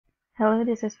Hello,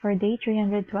 this is for day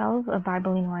 312 of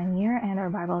Bible in 1 Year, and our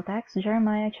Bible text,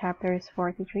 Jeremiah chapters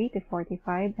 43 to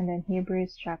 45, and then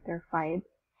Hebrews chapter 5.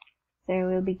 So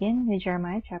we'll begin with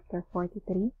Jeremiah chapter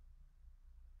 43.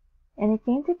 And it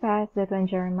came to pass that when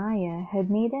Jeremiah had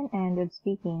made an end of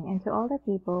speaking unto all the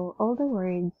people all the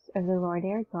words of the Lord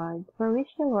their God, for which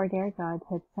the Lord their God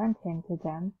had sent him to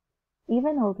them,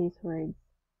 even all these words,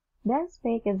 then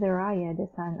spake Azariah the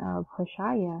son of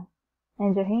Hoshaiah,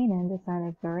 and Johanan the son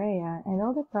of Kareah, and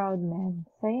all the proud men,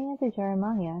 saying unto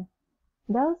Jeremiah,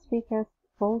 Thou speakest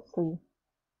falsely.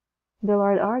 The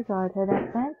Lord our God hath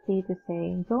not sent thee to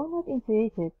say, Go not into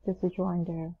Egypt to sojourn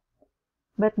there.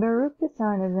 But Baruch the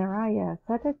son of Neriah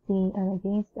setteth thee on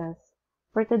against us,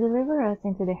 for to deliver us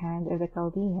into the hand of the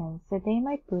Chaldeans, that they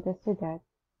might put us to death,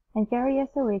 and carry us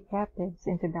away captives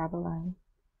into Babylon.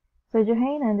 So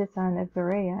Johanan the son of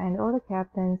Kareah, and all the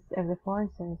captains of the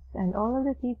forces, and all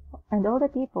the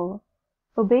people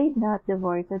obeyed not the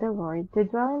voice of the Lord to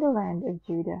dwell in the land of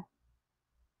Judah.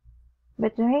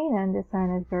 But Johanan the son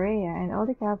of Kareah, and all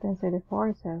the captains of the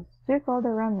forces, took all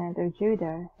the remnant of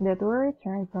Judah that were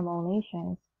returned from all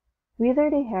nations, whither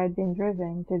they had been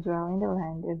driven, to dwell in the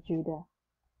land of Judah,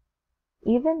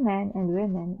 even men and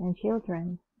women and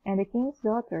children, and the king's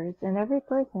daughters, and every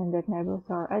person that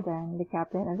Nebuzaradan the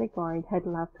captain of the guard had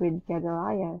left with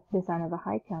Gedaliah the son of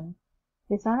Ahikam,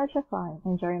 the son of Shaphan,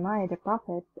 and Jeremiah the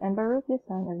prophet, and Baruch the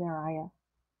son of Neriah.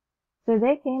 So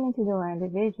they came into the land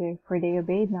of Egypt, for they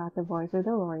obeyed not the voice of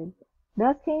the Lord.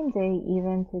 Thus came they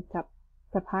even to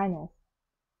Tahpanhes.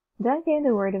 Then came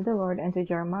the word of the Lord unto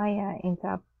Jeremiah in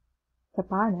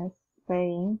Tahpanhes,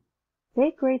 saying,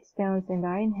 Take great stones in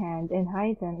thine hand, and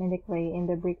hide them in the clay in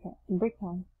the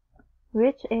brickhelm,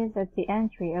 which is at the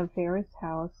entry of Pharaoh's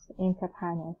house in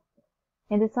Tahpanhes,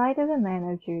 in the sight of the men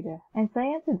of Judah, and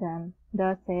say unto them,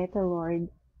 Thus saith the Lord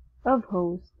of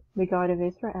hosts, the God of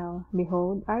Israel,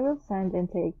 Behold, I will send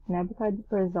and take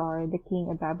Nebuchadrezzar the king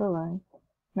of Babylon,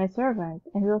 my servant,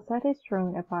 and will set his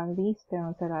throne upon these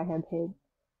stones that I have hid,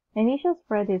 and he shall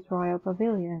spread his royal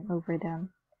pavilion over them.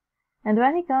 And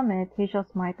when he cometh, he shall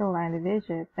smite the land of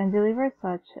Egypt, and deliver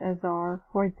such as are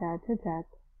for death to death,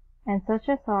 and such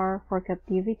as are for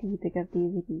captivity to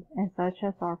captivity, and such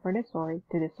as are for the sword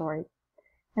to the sword.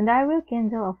 And I will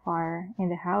kindle a fire in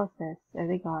the houses of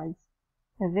the gods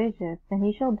of Egypt, and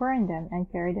he shall burn them,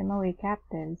 and carry them away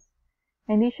captives,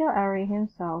 and he shall array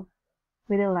himself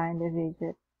with the land of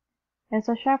Egypt. As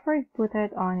a shepherd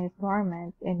putteth on his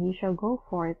garment, and he shall go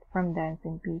forth from thence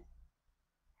in peace.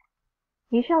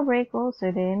 He shall break also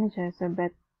the images of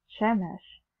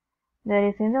Beth-Shemesh, that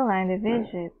is in the land of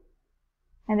Egypt,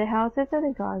 and the houses of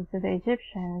the gods of the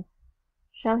Egyptians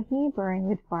shall he burn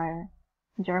with fire.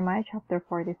 Jeremiah chapter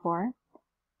 44.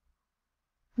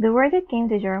 The word that came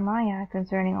to Jeremiah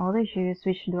concerning all the Jews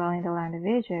which dwell in the land of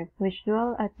Egypt, which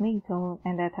dwell at Migdol,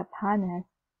 and at Tahpanhes,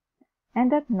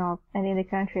 and at Nob, and in the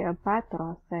country of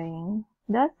Patros, saying,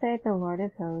 Thus saith the Lord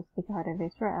of hosts, the God of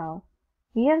Israel,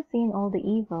 Ye have seen all the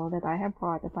evil that I have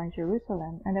brought upon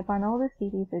Jerusalem, and upon all the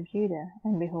cities of Judah,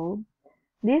 and behold,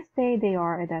 this day they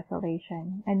are a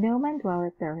desolation, and no man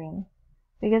dwelleth therein,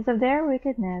 because of their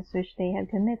wickedness which they have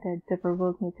committed to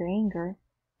provoke me to anger,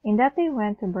 in that they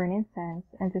went to burn incense,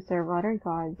 and to serve other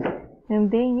gods, whom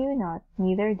they knew not,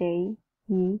 neither they,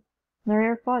 ye, nor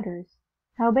your fathers.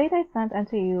 Howbeit I sent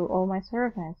unto you all my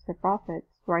servants, the prophets,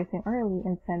 rising early,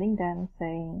 and sending them,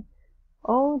 saying,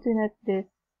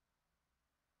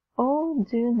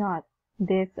 do not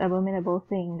this abominable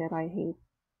thing that I hate.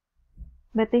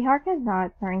 But they hearkened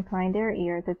not, nor inclined their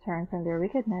ear to turn from their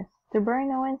wickedness, to burn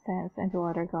no incense unto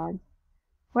other gods.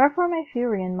 Wherefore my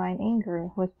fury and mine anger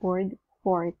was poured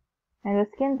forth, and was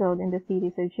kindled in the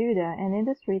cities of Judah, and in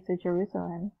the streets of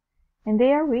Jerusalem, and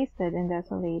they are wasted and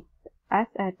desolate, as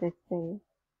at this day.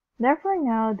 Therefore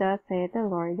now thus saith the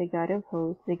Lord, the God of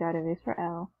hosts, the God of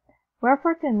Israel,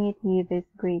 Wherefore commit ye this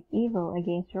great evil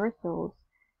against your souls,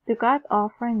 to cut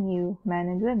off from you men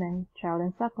and women, child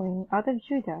and suckling, out of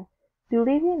Judah, to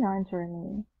leave ye none to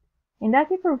remain, in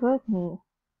that ye provoke me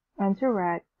unto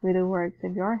wrath with the works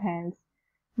of your hands,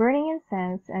 burning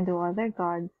incense unto other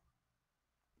gods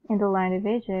in the land of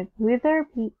Egypt, whither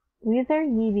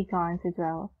ye be gone to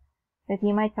dwell, that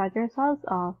ye might cut yourselves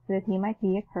off, that ye might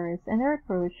be a curse and a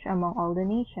reproach among all the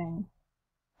nations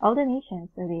of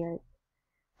the earth.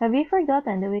 Have ye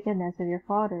forgotten the wickedness of your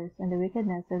fathers, and the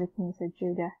wickedness of the kings of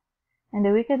Judah, and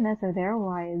the wickedness of their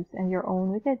wives, and your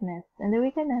own wickedness, and the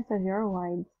wickedness of your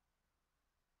wives,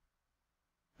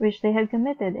 which they have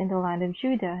committed in the land of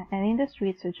Judah, and in the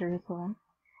streets of Jerusalem?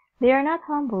 They are not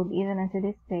humbled even unto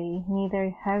this day, neither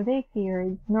have they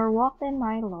feared, nor walked in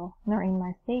my law, nor in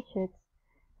my statutes,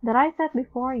 that I set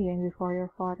before you and before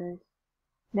your fathers.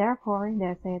 Therefore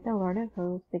thus saith the Lord of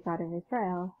hosts, the God of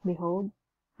Israel, Behold,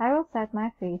 I will set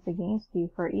my face against you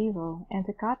for evil, and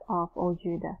to cut off all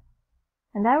Judah.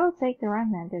 And I will take the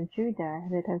remnant of Judah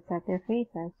that have set their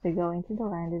faces to go into the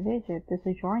land of Egypt to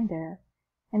sojourn there,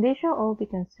 and they shall all be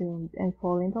consumed, and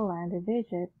fall in the land of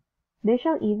Egypt. They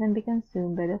shall even be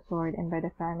consumed by the sword and by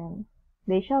the famine.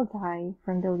 They shall die,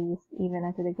 from the least even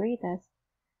unto the greatest,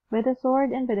 by the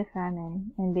sword and by the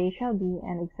famine, and they shall be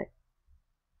an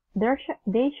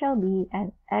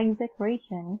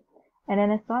execration, and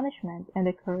an astonishment, and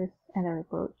a curse, and a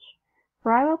reproach.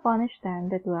 For I will punish them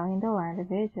that dwell in the land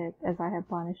of Egypt, as I have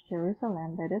punished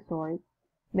Jerusalem by the sword,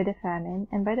 by the famine,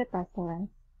 and by the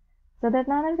pestilence, so that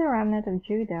none of the remnant of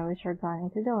Judah which are gone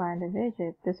into the land of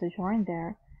Egypt to sojourn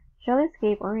there shall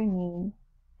escape or remain,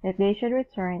 that they should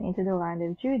return into the land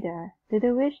of Judah, to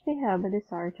the which they have a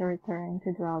desire to return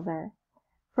to dwell there.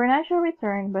 For none shall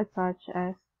return but such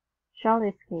as shall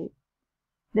escape.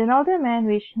 Then all the men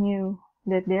which knew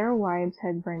that their wives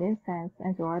had burned incense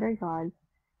unto other gods,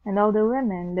 and all the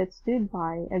women that stood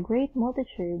by, a great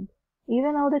multitude,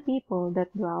 even all the people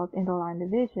that dwelt in the land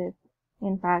of Egypt,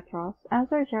 in Patros,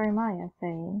 answered Jeremiah,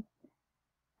 saying,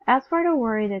 As for the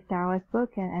word that thou hast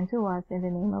spoken unto us in the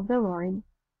name of the Lord,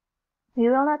 we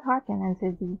will not hearken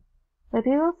unto thee, but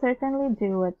we will certainly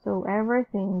do whatsoever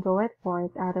thing goeth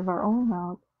forth out of our own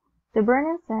mouth, to burn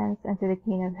incense unto the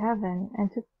King of heaven,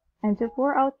 and to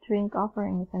pour out drink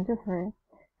offerings unto her,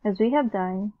 as we have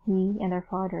done, we and our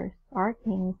fathers, our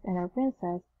kings and our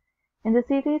princes, in the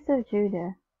cities of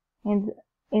Judah, and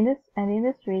in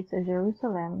the streets of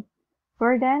Jerusalem.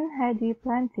 For then had we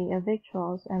plenty of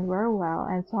victuals, and were well,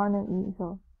 and saw no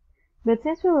evil. But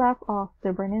since we left off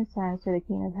to burn incense to the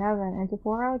King of heaven, and to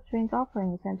pour out drink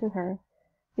offerings unto her,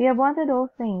 we have wanted all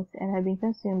things, and have been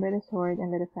consumed by the sword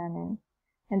and by the famine.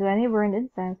 And when we burned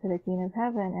incense to the Queen of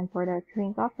heaven, and poured out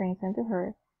drink offerings unto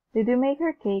her, did we make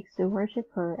her cakes to worship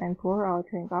her, and pour out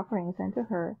drink offerings unto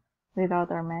her,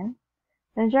 without our men?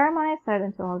 Then Jeremiah said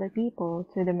unto all the people,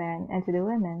 to the men, and to the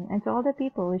women, and to all the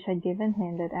people which had given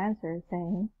him that answer,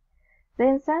 saying, The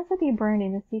incense that ye burned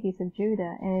in the cities of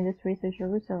Judah, and in the streets of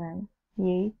Jerusalem,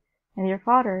 ye, and your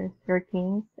fathers, your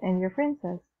kings, and your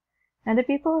princes, and the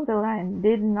people of the land,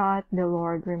 did not the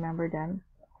Lord remember them?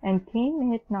 And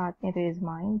came it not into his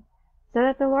mind, so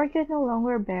that the Lord could no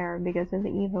longer bear because of the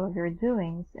evil of your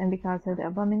doings, and because of the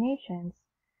abominations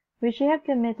which ye have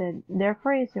committed?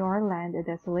 Therefore is your land a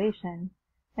desolation,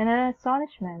 and an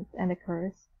astonishment, and a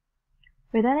curse,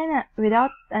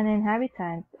 without an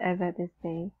inhabitant as at this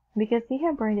day, because ye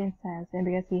have burned incense, and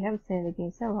because ye have sinned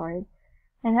against the Lord,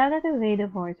 and have not obeyed the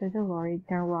voice of the Lord,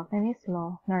 nor walked in his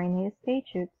law, nor in his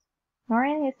statutes, nor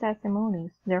in his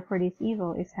testimonies. Therefore this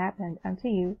evil is happened unto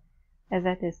you, as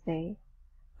at this day.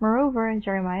 Moreover,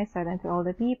 Jeremiah said unto all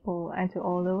the people, and to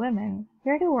all the women,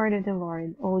 Hear the word of the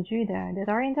Lord, all Judah that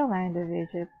are in the land of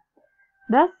Egypt.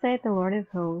 Thus saith the Lord of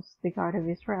hosts, the God of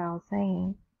Israel,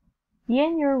 saying, Ye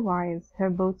and your wives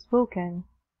have both spoken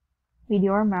with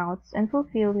your mouths, and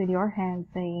fulfilled with your hands,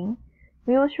 saying,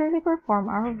 We will surely perform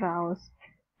our vows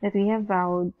that we have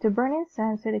vowed, to burn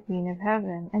incense to the Queen of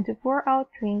heaven, and to pour out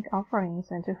drink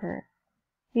offerings unto her.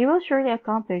 Ye will surely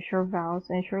accomplish your vows,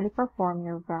 and surely perform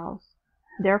your vows.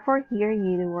 Therefore hear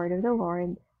ye the word of the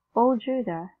Lord, all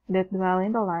Judah that dwell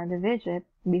in the land of Egypt.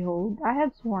 Behold, I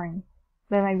have sworn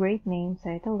by my great name,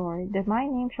 saith the Lord, that my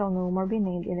name shall no more be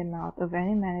named in the mouth of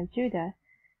any man of Judah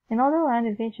in all the land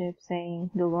of Egypt,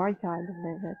 saying, The Lord God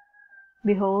liveth.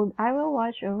 Behold, I will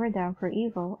watch over them for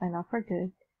evil, and not for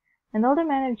good. And all the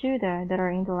men of Judah that are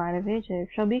in the land of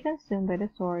Egypt shall be consumed by the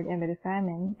sword and by the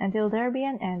famine, until there be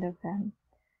an end of them.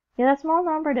 Yet a small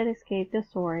number that escape the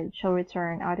sword shall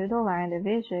return out of the land of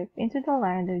Egypt into the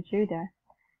land of Judah.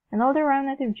 And all the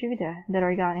remnant of Judah that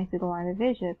are gone into the land of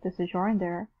Egypt to sojourn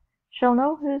there shall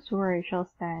know whose word shall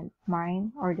stand,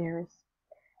 mine or theirs.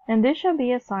 And this shall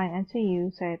be a sign unto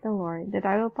you, saith the Lord, that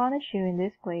I will punish you in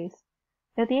this place,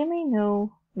 that ye may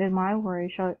know that my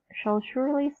word shall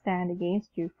surely stand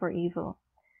against you for evil.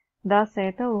 Thus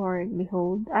saith the Lord,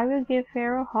 Behold, I will give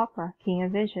Pharaoh Hophra, king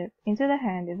of Egypt, into the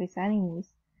hand of his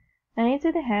enemies, and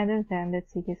into the hand of them that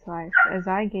seek his life, as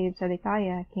I gave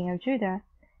Zedekiah, king of Judah,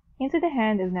 into the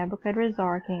hand of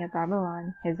Nebuchadrezzar, king of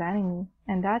Babylon, his enemy,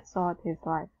 and that sought his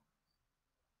life.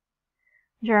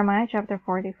 Jeremiah chapter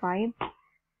 45.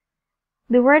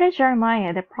 The word of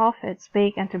Jeremiah the prophet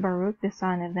spake unto Baruch the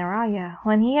son of Neriah,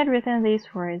 when he had written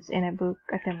these words in a book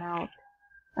at the mouth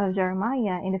of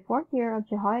Jeremiah in the 4th year of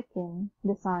Jehoiakim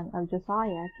the son of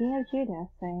Josiah, king of Judah,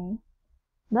 saying,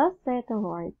 Thus saith the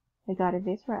Lord, the God of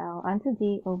Israel, unto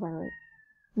thee, O Baruch,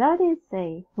 Thou didst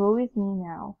say, Woe is me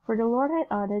now, for the Lord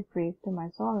hath added grief to my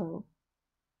sorrow.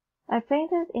 I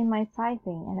fainted in my sighing,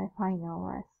 and I find no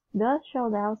rest. Thus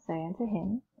shalt thou say unto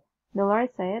him, The Lord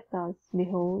saith thus,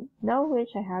 Behold, that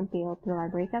which I have built will I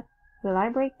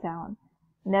break down,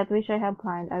 and that which I have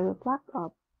planted I will pluck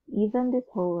up, even this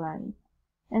whole land.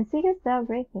 And seekest thou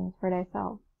great things for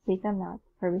thyself? Seek them not,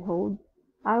 for behold,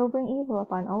 I will bring evil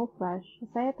upon all flesh,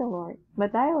 saith the Lord.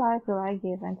 But thy life will I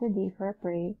give unto thee for a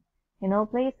prey in all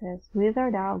places whither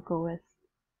thou goest.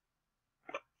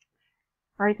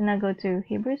 Alright, now go to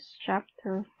Hebrews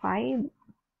chapter 5.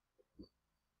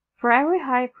 For every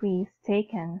high priest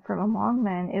taken from among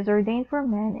men is ordained for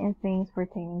men in things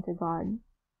pertaining to God,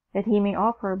 that he may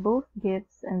offer both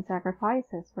gifts and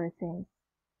sacrifices for sins.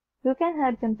 Who can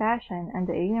have compassion on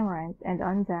the ignorant and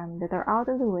on them that are out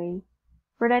of the way,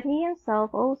 for that he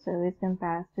himself also is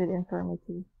compassed with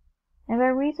infirmity. And by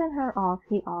reason hereof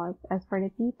he ought, as for the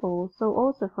people, so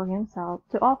also for himself,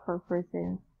 to offer for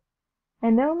sins.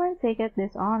 And no man taketh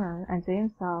this honour unto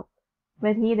himself,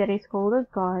 but he that is called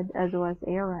of God, as was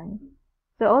Aaron.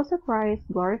 So also Christ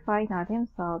glorified not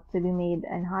himself to be made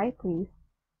an high priest,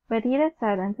 but he that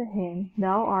said unto him,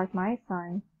 Thou art my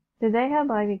Son, today have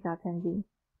I begotten thee.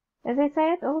 As he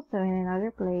saith also in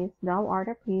another place, Thou art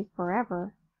a priest for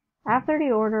ever, after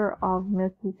the order of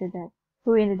Melchizedek,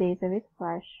 who in the days of his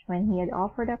flesh, when he had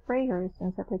offered up prayers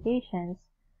and supplications,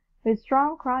 with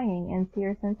strong crying and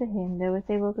tears unto him that was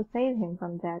able to save him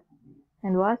from death,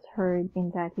 and was heard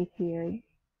in that he feared.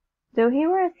 Though he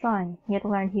were a son, yet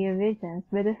learned he obedience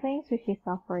by the things which he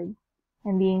suffered,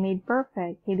 and being made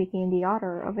perfect, he became the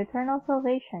author of eternal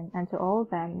salvation unto all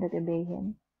them that obey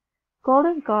him, called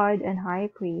of God and high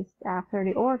priest after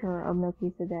the order of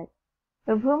Melchizedek,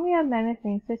 of whom we have many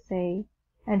things to say,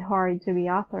 and hard to be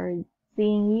uttered,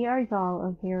 seeing ye are dull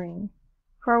of hearing.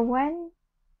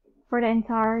 For the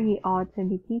entire ye ought to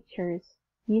be teachers.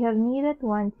 Ye have need that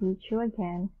one teach you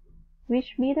again,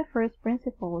 which be the first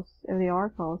principles of the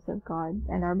oracles of God,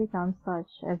 and are become such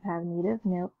as have need of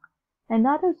milk, and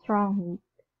not of strong meat.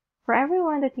 For every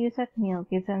one that useth milk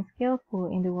is unskilful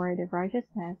in the word of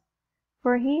righteousness,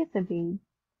 for he is a babe.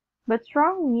 But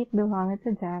strong meat belongeth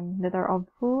to them that are of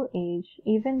full age,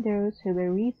 even those who by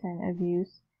reason of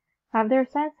use have their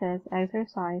senses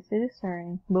exercised to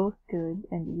discern both good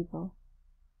and evil.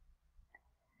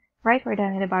 Right, we're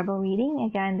done with the Bible reading.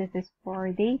 Again, this is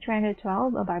for day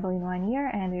 312, a Bible in 1 year,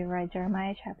 and we read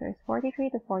Jeremiah chapters 43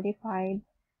 to 45,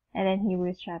 and then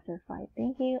Hebrews chapter 5.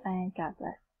 Thank you, and God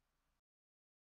bless.